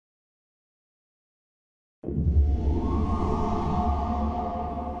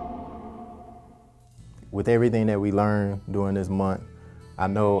With everything that we learned during this month, I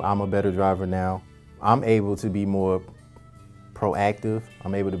know I'm a better driver now. I'm able to be more proactive.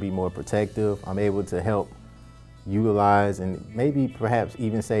 I'm able to be more protective. I'm able to help utilize and maybe perhaps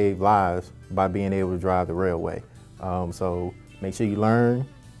even save lives by being able to drive the railway. So make sure you learn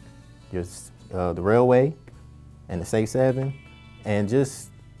the railway and the Safe 7, and just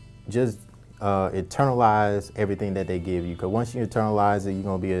internalize everything that they give you. Because once you internalize it, you're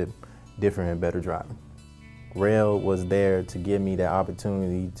gonna be a different and better driver. Roehl was there to give me the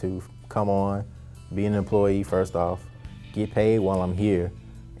opportunity to come on, be an employee first off, get paid while I'm here,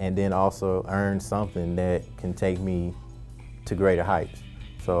 and then also earn something that can take me to greater heights.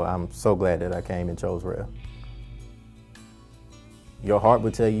 So I'm so glad that I came and chose Roehl. Your heart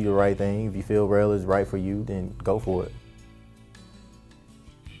will tell you the right thing. If you feel Roehl is right for you, then go for it.